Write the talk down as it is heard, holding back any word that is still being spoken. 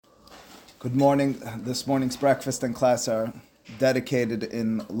Good morning. This morning's breakfast and class are dedicated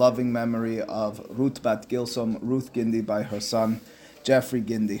in loving memory of Ruth Bat Gilsom, Ruth Gindi, by her son, Jeffrey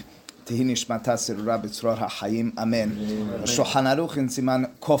Gindi. Tehi nishmata sir Rabbi tzror ha'chayim. Amen. Shulchan Aruch in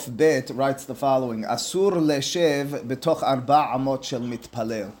Siman Kof Bet writes the following: Asur leshev betoch arba amot shel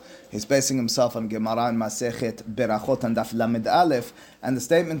mitpalel. He's basing himself on Gemara and Masechet Berachot and Daf Lamed Aleph, and the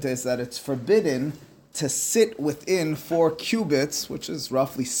statement is that it's forbidden to sit within 4 cubits, which is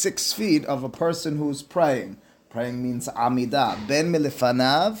roughly 6 feet, of a person who's praying. Praying means Amidah. Ben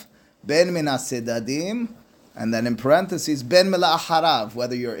milefanav, ben min hasedadim, and then in parentheses, ben mila'acharav,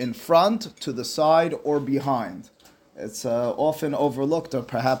 whether you're in front, to the side, or behind. It's often overlooked or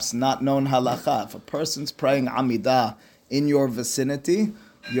perhaps not known halacha. If a person's praying Amidah in your vicinity,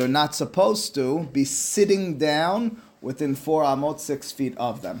 you're not supposed to be sitting down within 4 amot, 6 feet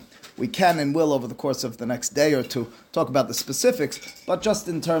of them. We can and will, over the course of the next day or two, talk about the specifics, but just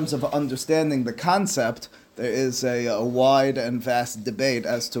in terms of understanding the concept, there is a wide and vast debate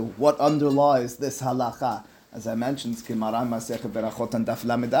as to what underlies this halacha. As I mentioned, Gemara Masechet Berachot and Daf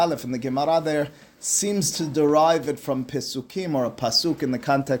Lamed Aleph, and the Gemara there seems to derive it from Pesukim, or a pasuk in the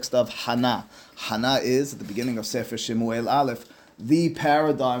context of Hana. Hana is, at the beginning of Sefer Shemuel Aleph, the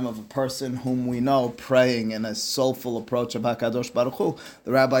paradigm of a person whom we know praying in a soulful approach of HaKadosh Baruch Hu.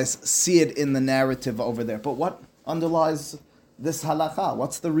 The rabbis see it in the narrative over there. But what underlies this halacha?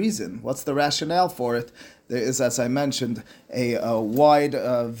 What's the reason? What's the rationale for it? There is, as I mentioned, a wide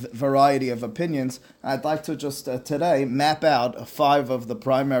variety of opinions. I'd like to just today map out 5 of the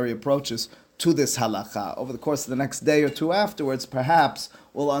primary approaches to this halacha. Over the course of the next day or two afterwards, perhaps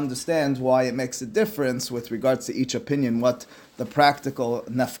we'll understand why it makes a difference with regards to each opinion, what the practical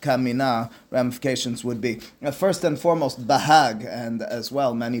nafkamina ramifications would be. First and foremost, Bahag, and as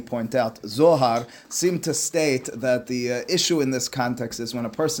well, many point out, Zohar, seem to state that the issue in this context is when a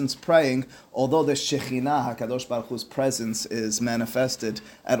person's praying, although the Shekhinah, HaKadosh Baruch Hu's presence, is manifested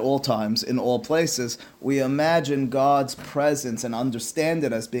at all times, in all places, we imagine God's presence and understand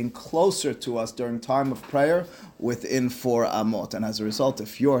it as being closer to us during time of prayer within 4 amot. And as a result,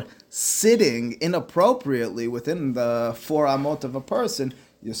 if you're sitting inappropriately within the 4 amot of a person,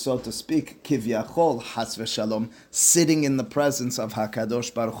 you're, so to speak, kivyachol, has v'shalom, sitting in the presence of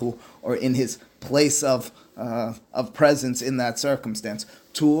HaKadosh Baruch Hu, or in his place of presence in that circumstance.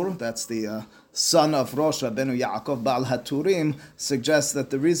 Tur, that's the son of Rosh Rabbeinu Yaakov Baal HaTurim, suggests that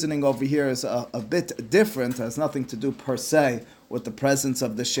the reasoning over here is a bit different. It has nothing to do per se with the presence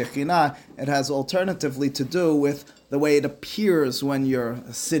of the Shekhinah. It has alternatively to do with the way it appears when you're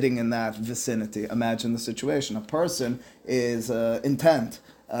sitting in that vicinity. Imagine the situation. A person is intently,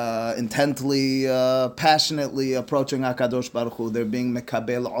 passionately approaching HaKadosh Baruch Hu. They're being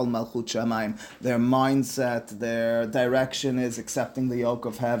mekabel ol malchut shamayim. Their mindset, their direction is accepting the yoke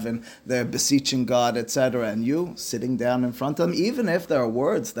of heaven. They're beseeching God, etc. And you, sitting down in front of them, even if there are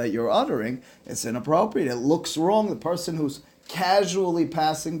words that you're uttering, it's inappropriate. It looks wrong. The person who's casually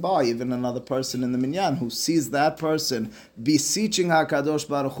passing by, even another person in the minyan who sees that person beseeching HaKadosh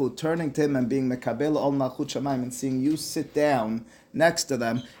Baruch Hu, turning to him and being mekabel ol malchut shamayim, and seeing you sit down next to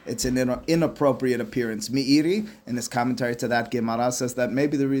them, it's an inappropriate appearance. Meiri, in his commentary to that Gemara, says that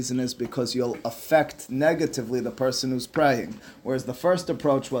maybe the reason is because you'll affect negatively the person who's praying. Whereas the first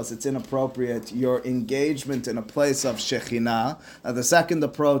approach was it's inappropriate, your engagement in a place of Shekhinah. The second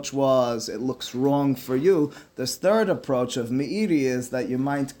approach was it looks wrong for you. This third approach of Meiri is that you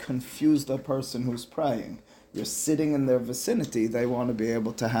might confuse the person who's praying. You're sitting in their vicinity, they want to be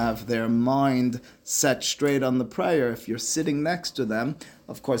able to have their mind set straight on the prayer. If you're sitting next to them,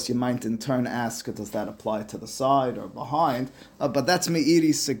 of course you might in turn ask, does that apply to the side or behind? But that's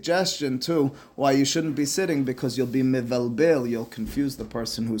Meiri's suggestion too, why you shouldn't be sitting, because you'll be mivelbel, you'll confuse the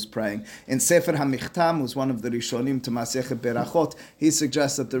person who's praying. In Sefer HaMichtam, who's one of the Rishonim to Masechet Berachot, he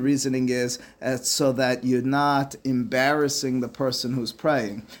suggests that the reasoning is so that you're not embarrassing the person who's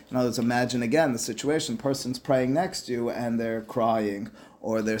praying. In other words, imagine again the situation, person's praying next to you and they're crying,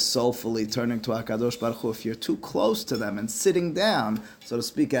 or they're soulfully turning to HaKadosh Baruch Hu. If you're too close to them and sitting down, so to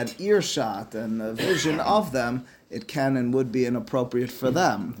speak, at earshot and a vision of them, it can and would be inappropriate for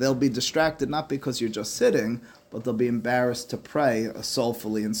them. They'll be distracted not because you're just sitting, but they'll be embarrassed to pray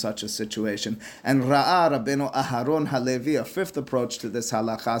soulfully in such a situation. And Ra'ah Rabbeinu Aharon Halevi, a fifth approach to this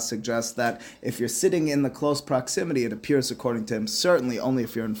halacha, suggests that if you're sitting in the close proximity, it appears according to him, certainly only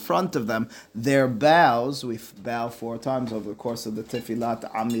if you're in front of them, their bows, we bow 4 times over the course of the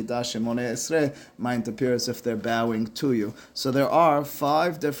Tefillat Amidah Shemoneh Esrei, might appear as if they're bowing to you. So there are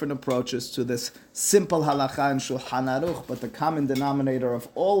 5 different approaches to this simple halacha in Shulchan Aruch, but the common denominator of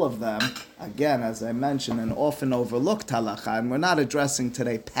all of them, again, as I mentioned, an often overlooked halacha, and we're not addressing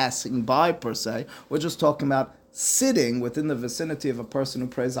today passing by per se, we're just talking about sitting within the vicinity of a person who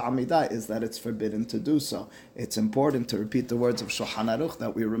prays Amidah, is that it's forbidden to do so. It's important to repeat the words of Shulchan Aruch,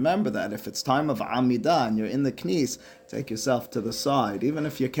 that we remember that if it's time of Amidah and you're in the knees, take yourself to the side. Even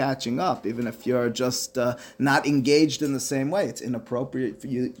if you're catching up, even if you're just not engaged in the same way, it's inappropriate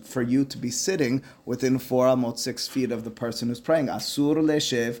for you to be sitting within 4 amot, 6 feet of the person who's praying. Asur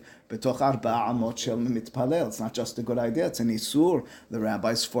leshev betoch 4 amot shel mitpalel. It's not just a good idea, it's an isur. The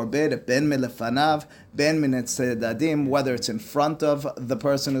rabbis forbid ben milefanav, ben minetzedadim, whether it's in front of the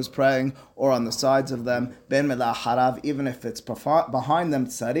person who's praying or on the sides of them, ben milaharav, even if it's behind them,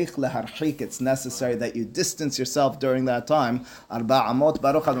 tzarich leharchik, it's necessary that you distance yourself during that time. 4 amot.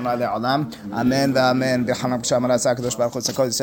 Baruch Adonai le'olam. Amen ve'amen.